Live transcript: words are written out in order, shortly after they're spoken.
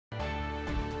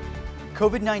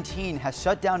COVID-19 has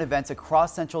shut down events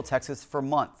across Central Texas for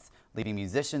months, leaving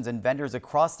musicians and vendors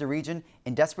across the region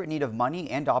in desperate need of money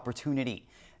and opportunity.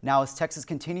 Now, as Texas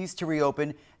continues to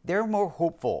reopen, they're more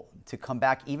hopeful to come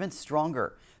back even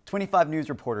stronger. 25 News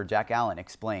reporter Jack Allen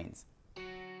explains.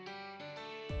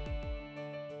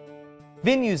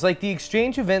 Venues like the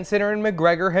Exchange Event Center in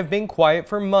McGregor have been quiet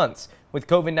for months, with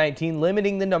COVID-19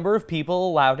 limiting the number of people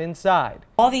allowed inside.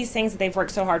 All these things that they've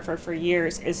worked so hard for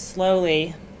years is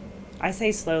slowly, I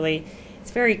say slowly, it's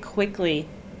very quickly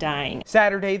dying.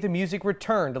 Saturday, the music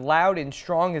returned, loud and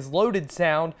strong as Loaded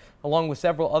Sound, along with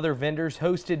several other vendors,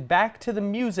 hosted Back to the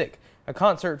Music, a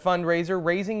concert fundraiser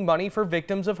raising money for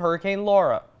victims of Hurricane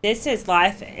Laura. This is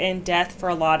life and death for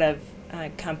a lot of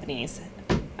companies.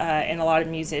 And a lot of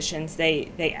musicians,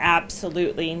 they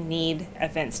absolutely need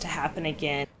events to happen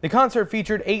again. The concert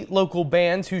featured 8 local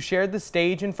bands who shared the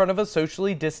stage in front of a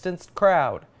socially distanced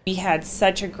crowd. We had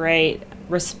such a great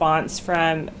response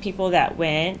from people that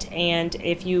went, and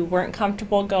if you weren't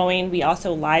comfortable going, we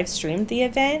also live streamed the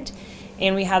event,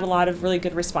 and we had a lot of really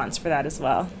good response for that as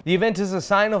well. The event is a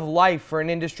sign of life for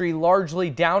an industry largely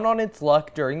down on its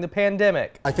luck during the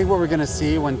pandemic. I think what we're going to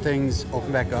see when things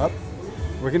open back up,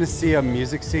 we're going to see a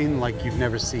music scene like you've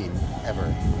never seen,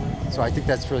 ever. So I think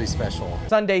that's really special.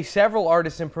 Sunday, several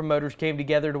artists and promoters came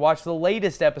together to watch the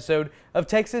latest episode of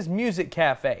Texas Music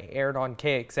Cafe, aired on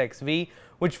KXXV,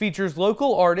 which features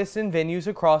local artists and venues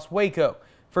across Waco.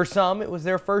 For some, it was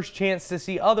their first chance to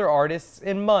see other artists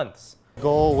in months. The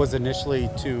goal was initially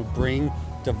to bring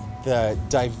the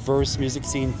diverse music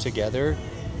scene together,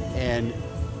 and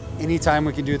anytime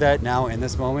we can do that now in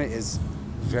this moment is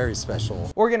very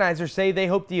special. Organizers say they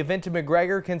hope the event in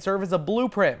McGregor can serve as a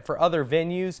blueprint for other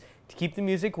venues to keep the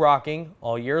music rocking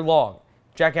all year long.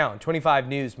 Jack Allen, 25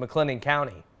 News, McLennan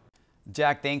County.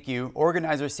 Jack, thank you.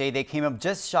 Organizers say they came up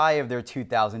just shy of their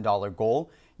 $2,000 goal.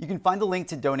 You can find the link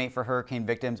to donate for hurricane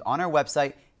victims on our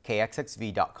website,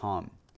 kxxv.com.